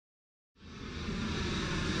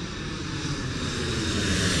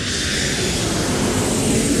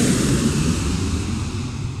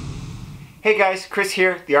Hey guys, Chris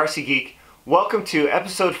here, the RC Geek. Welcome to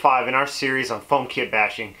episode 5 in our series on foam kit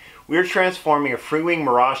bashing. We are transforming a Freewing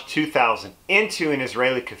Mirage 2000 into an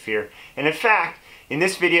Israeli Kafir, and in fact, in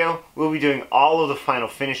this video, we'll be doing all of the final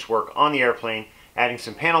finish work on the airplane, adding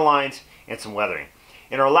some panel lines and some weathering.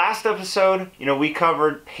 In our last episode, we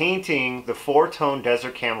covered painting the 4-tone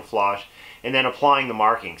desert camouflage and then applying the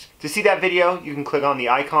markings. To see that video, you can click on the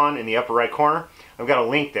icon in the upper right corner. I've got a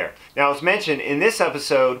link there. Now, as mentioned, in this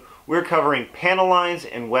episode, we're covering panel lines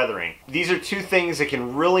and weathering. These are two things that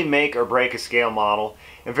can really make or break a scale model,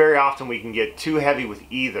 and very often we can get too heavy with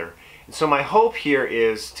either. And so my hope here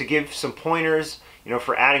is to give some pointers,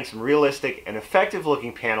 for adding some realistic and effective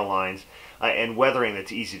looking panel lines and weathering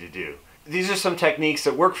that's easy to do. These are some techniques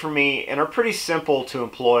that work for me and are pretty simple to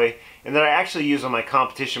employ, and that I actually use on my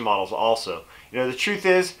competition models also. The truth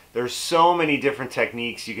is, there's so many different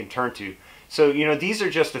techniques you can turn to. So, these are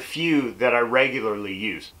just a few that I regularly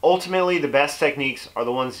use. Ultimately, the best techniques are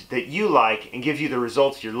the ones that you like and give you the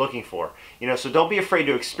results you're looking for. So don't be afraid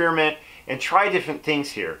to experiment and try different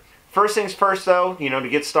things here. First things first though, to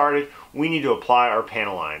get started, we need to apply our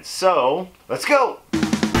panel lines. So, let's go!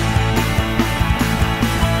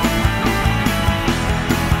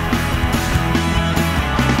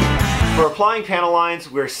 For applying panel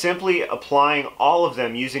lines, we're simply applying all of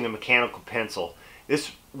them using a mechanical pencil.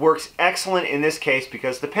 This works excellent in this case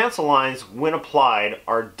because the pencil lines, when applied,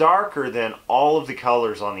 are darker than all of the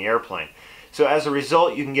colors on the airplane. So as a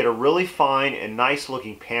result, you can get a really fine and nice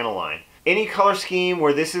looking panel line. Any color scheme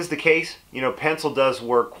where this is the case, pencil does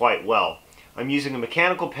work quite well. I'm using a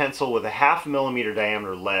mechanical pencil with a 0.5 millimeter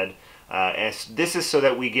diameter lead. And this is so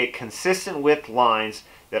that we get consistent width lines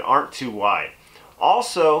that aren't too wide.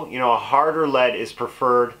 Also, a harder lead is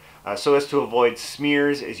preferred so as to avoid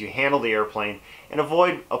smears as you handle the airplane and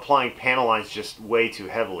avoid applying panel lines just way too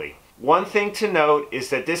heavily. One thing to note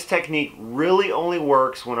is that this technique really only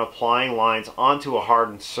works when applying lines onto a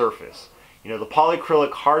hardened surface. The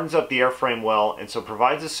polyacrylic hardens up the airframe well and so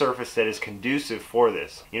provides a surface that is conducive for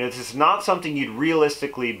this. This is not something you'd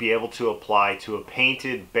realistically be able to apply to a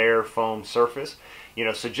painted bare foam surface.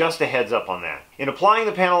 So just a heads up on that. In applying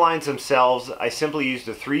the panel lines themselves, I simply used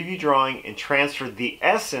a 3-view drawing and transferred the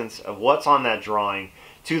essence of what's on that drawing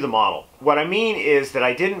to the model. What I mean is that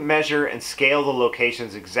I didn't measure and scale the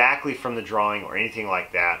locations exactly from the drawing or anything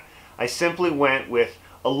like that. I simply went with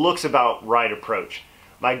a looks about right approach.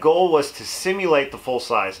 My goal was to simulate the full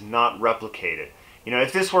size, not replicate it.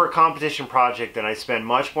 If this were a competition project, then I'd spend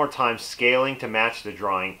much more time scaling to match the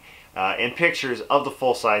drawing and pictures of the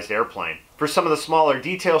full-sized airplane. For some of the smaller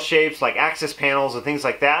detail shapes like axis panels and things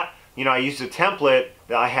like that, I used a template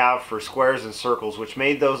that I have for squares and circles, which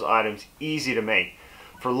made those items easy to make.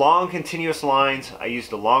 For long continuous lines, I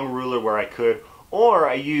used a long ruler where I could, or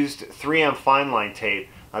I used 3M fine line tape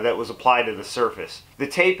that was applied to the surface. The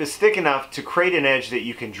tape is thick enough to create an edge that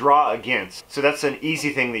you can draw against, so that's an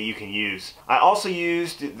easy thing that you can use. I also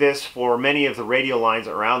used this for many of the radial lines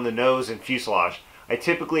around the nose and fuselage. I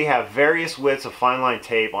typically have various widths of fine line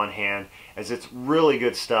tape on hand, as it's really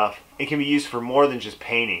good stuff. It can be used for more than just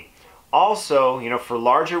painting. Also, for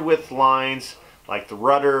larger width lines like the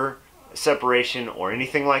rudder, separation, or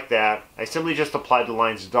anything like that, I simply just applied the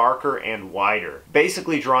lines darker and wider,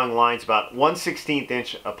 basically drawing lines about 1/16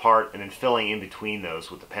 inch apart and then filling in between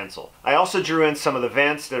those with the pencil. I also drew in some of the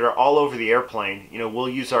vents that are all over the airplane. We'll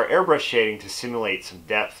use our airbrush shading to simulate some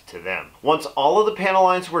depth to them. Once all of the panel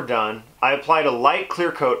lines were done, I applied a light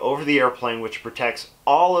clear coat over the airplane which protects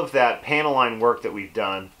all of that panel line work that we've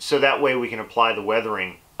done, so that way we can apply the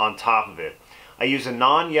weathering on top of it. I use a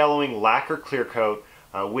non-yellowing lacquer clear coat,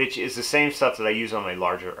 which is the same stuff that I use on my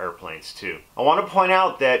larger airplanes too. I want to point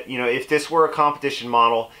out that if this were a competition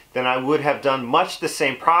model, then I would have done much the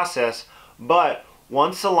same process, but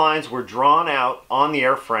once the lines were drawn out on the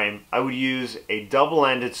airframe, I would use a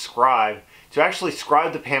double-ended scribe to actually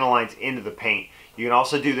scribe the panel lines into the paint. You can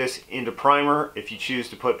also do this into primer if you choose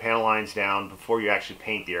to put panel lines down before you actually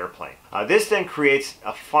paint the airplane. This then creates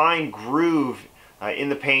a fine groove in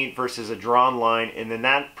the paint versus a drawn line, and then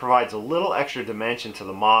that provides a little extra dimension to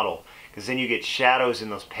the model, because then you get shadows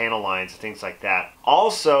in those panel lines and things like that.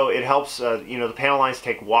 Also, it helps the panel lines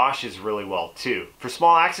take washes really well too. For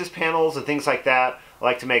small axis panels and things like that, I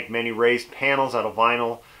like to make many raised panels out of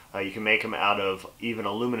vinyl. You can make them out of even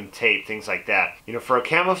aluminum tape, things like that. For a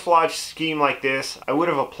camouflage scheme like this, I would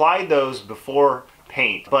have applied those before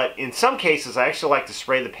paint, but in some cases I actually like to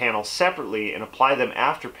spray the panels separately and apply them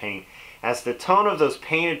after paint, as the tone of those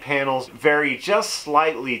painted panels vary just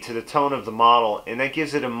slightly to the tone of the model, and that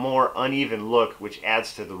gives it a more uneven look, which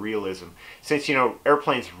adds to the realism, since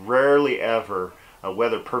airplanes rarely ever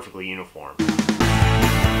weather perfectly uniform.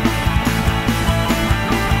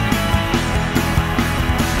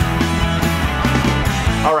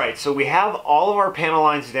 Alright, so we have all of our panel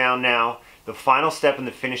lines down now. The final step in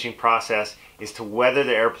the finishing process is to weather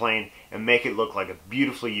the airplane and make it look like a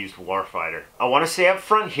beautifully used warfighter. I want to say up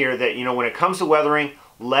front here that, when it comes to weathering,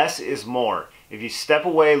 less is more. If you step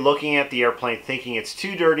away looking at the airplane thinking it's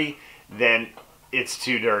too dirty, then it's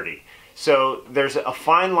too dirty. So there's a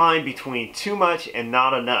fine line between too much and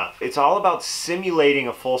not enough. It's all about simulating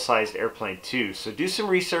a full-sized airplane too. So do some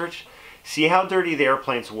research, see how dirty the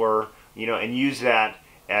airplanes were, and use that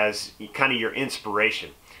as kind of your inspiration.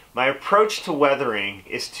 My approach to weathering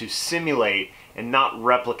is to simulate and not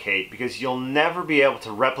replicate, because you'll never be able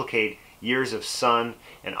to replicate years of sun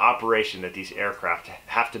and operation that these aircraft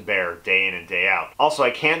have to bear day in and day out. Also,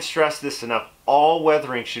 I can't stress this enough, all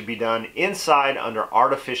weathering should be done inside under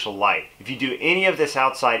artificial light. If you do any of this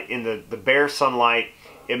outside in the bare sunlight,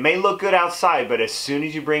 it may look good outside, but as soon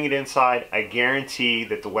as you bring it inside, I guarantee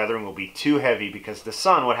that the weathering will be too heavy, because the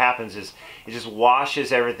sun, what happens is it just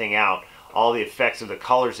washes everything out, all the effects of the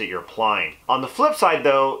colors that you're applying. On the flip side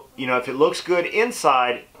though, if it looks good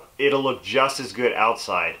inside, it'll look just as good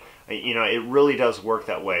outside. It really does work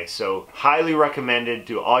that way. So highly recommended,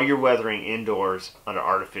 do all your weathering indoors under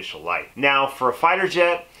artificial light. Now for a fighter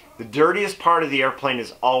jet, the dirtiest part of the airplane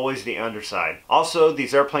is always the underside. Also,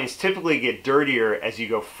 these airplanes typically get dirtier as you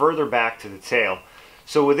go further back to the tail.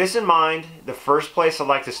 So with this in mind, the first place I'd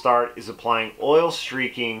like to start is applying oil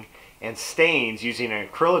streaking and stains using an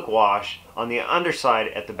acrylic wash on the underside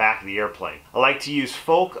at the back of the airplane. I like to use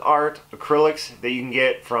folk art acrylics that you can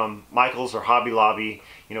get from Michael's or Hobby Lobby,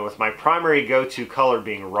 with my primary go-to color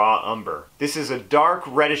being raw umber. This is a dark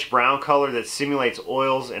reddish brown color that simulates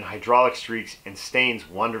oils and hydraulic streaks and stains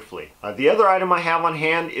wonderfully. The other item I have on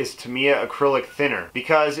hand is Tamiya acrylic thinner,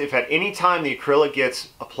 because if at any time the acrylic gets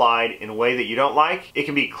applied in a way that you don't like, it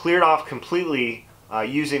can be cleared off completely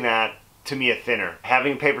using that Tamiya thinner.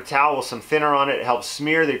 Having a paper towel with some thinner on it helps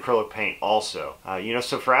smear the acrylic paint also.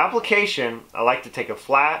 So for application, I like to take a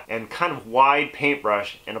flat and kind of wide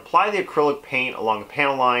paintbrush and apply the acrylic paint along the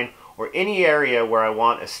panel line or any area where I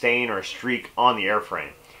want a stain or a streak on the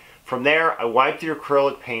airframe. From there, I wipe the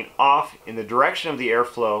acrylic paint off in the direction of the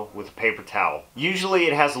airflow with a paper towel. Usually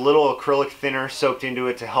it has a little acrylic thinner soaked into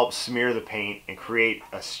it to help smear the paint and create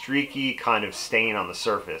a streaky kind of stain on the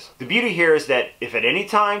surface. The beauty here is that if at any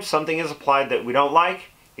time something is applied that we don't like,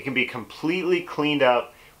 it can be completely cleaned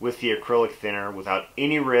up with the acrylic thinner without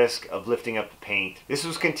any risk of lifting up the paint. This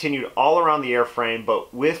was continued all around the airframe,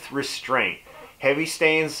 but with restraint. Heavy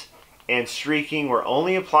stains and streaking were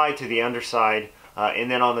only applied to the underside,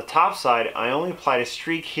 and then on the top side, I only applied a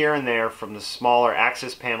streak here and there from the smaller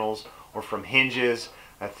access panels or from hinges,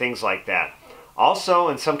 things like that. Also,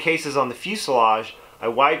 in some cases on the fuselage, I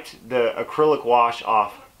wiped the acrylic wash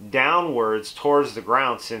off downwards towards the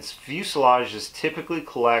ground, since fuselages typically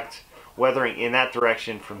collect weathering in that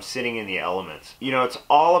direction from sitting in the elements. It's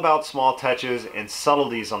all about small touches and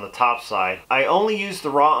subtleties on the top side. I only use the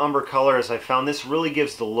raw umber color as I found this really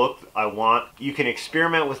gives the look I want. You can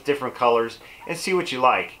experiment with different colors and see what you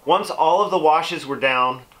like. Once all of the washes were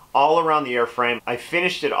down all around the airframe, I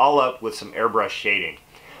finished it all up with some airbrush shading.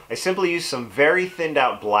 I simply used some very thinned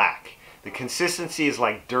out black. The consistency is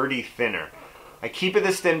like dirty thinner. I keep it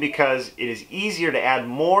this thin because it is easier to add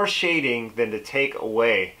more shading than to take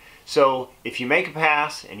away. So if you make a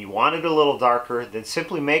pass and you want it a little darker, then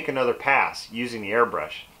simply make another pass using the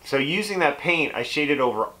airbrush. So using that paint, I shaded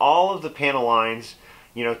over all of the panel lines,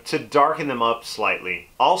 to darken them up slightly.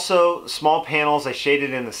 Also, small panels, I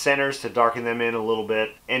shaded in the centers to darken them in a little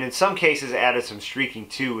bit, and in some cases added some streaking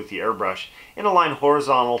too with the airbrush in a line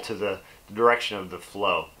horizontal to the direction of the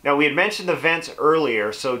flow. Now, we had mentioned the vents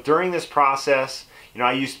earlier, so during this process,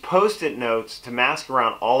 I used post-it notes to mask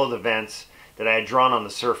around all of the vents that I had drawn on the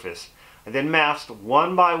surface. I then masked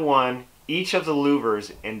one by one each of the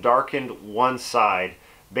louvers and darkened one side,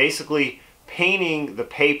 basically painting the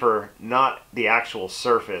paper, not the actual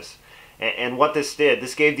surface. And what this did,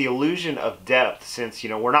 this gave the illusion of depth, since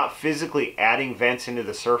we're not physically adding vents into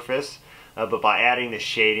the surface, but by adding the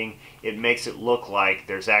shading, it makes it look like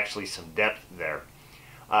there's actually some depth there.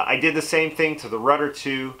 I did the same thing to the rudder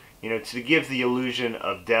too, to give the illusion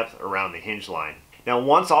of depth around the hinge line. Now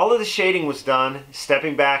once all of the shading was done,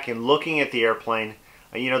 stepping back and looking at the airplane,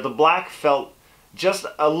 the black felt just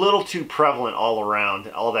a little too prevalent all around,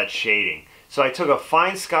 all that shading. So I took a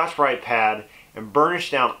fine Scotch-Brite pad and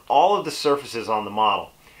burnished down all of the surfaces on the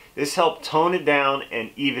model. This helped tone it down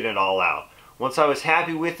and even it all out. Once I was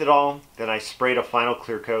happy with it all, then I sprayed a final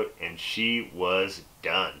clear coat and she was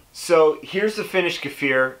done. So here's the finished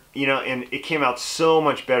Kfir, and it came out so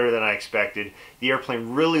much better than I expected. The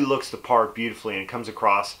airplane really looks the part beautifully and comes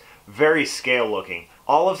across very scale looking.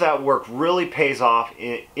 All of that work really pays off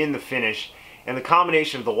in the finish, and the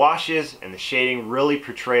combination of the washes and the shading really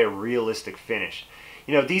portray a realistic finish.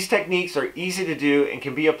 You know, these techniques are easy to do and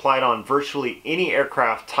can be applied on virtually any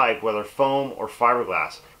aircraft type, whether foam or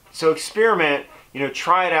fiberglass. So experiment, you know,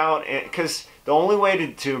 try it out, because the only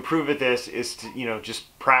way to improve at this is to, you know,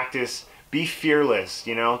 just practice, be fearless,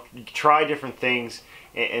 you know, try different things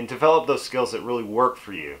and develop those skills that really work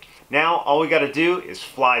for you. Now, all we got to do is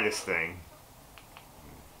fly this thing.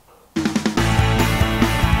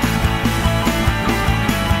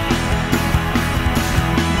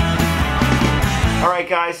 Alright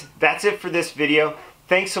guys, that's it for this video.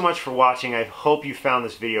 Thanks so much for watching. I hope you found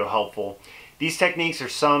this video helpful. These techniques are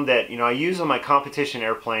some that, you know, I use on my competition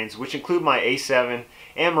airplanes, which include my A7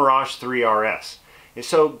 and Mirage 3 RS. And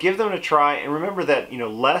so give them a try, and remember that, you know,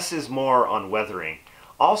 less is more on weathering.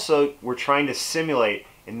 Also, we're trying to simulate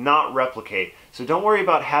and not replicate. So don't worry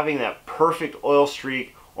about having that perfect oil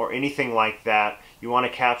streak or anything like that. You want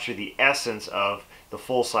to capture the essence of the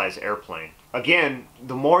full-size airplane. Again,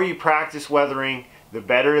 the more you practice weathering, the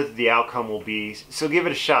better the outcome will be, so give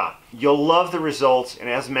it a shot. You'll love the results, and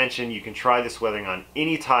as mentioned, you can try this weathering on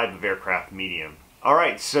any type of aircraft medium.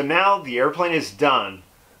 Alright, so now the airplane is done.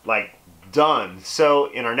 Like, done. So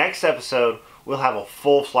in our next episode, we'll have a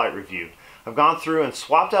full flight review. I've gone through and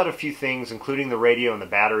swapped out a few things, including the radio and the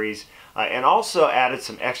batteries, and also added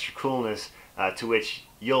some extra coolness to which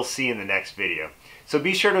you'll see in the next video. So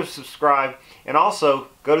be sure to subscribe, and also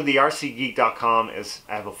go to the rcgeek.com, as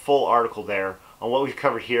I have a full article there on what we've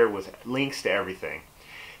covered here with links to everything.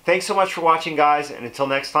 Thanks so much for watching, guys, and until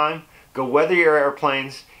next time, go weather your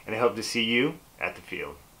airplanes, and I hope to see you at the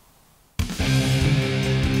field.